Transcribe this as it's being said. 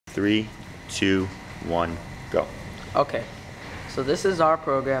3, 2, 1, go. Okay, so this is our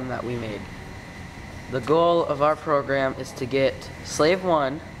program that we made. The goal of our program is to get slave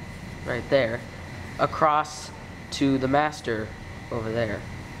 1, right there, across to the master over there,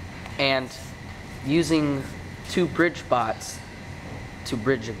 and using 2 bridge bots to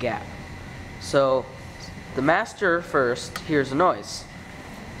bridge a gap. So the master first hears a noise.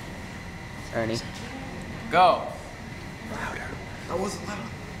 Ernie. Go. Louder. That wasn't loud.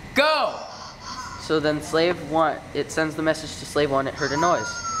 Go! So then slave 1, it sends the message to slave 1, it heard a noise.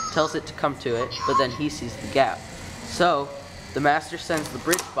 Tells it to come to it, but then he sees the gap. So the master sends the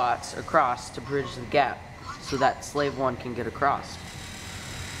bridge bots across to bridge the gap so that slave 1 can get across.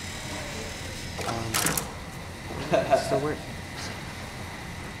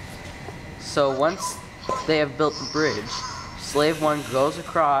 So once they have built the bridge, slave 1 goes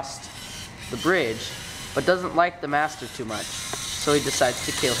across the bridge, but doesn't like the master too much, so he decides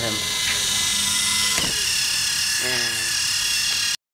to kill him.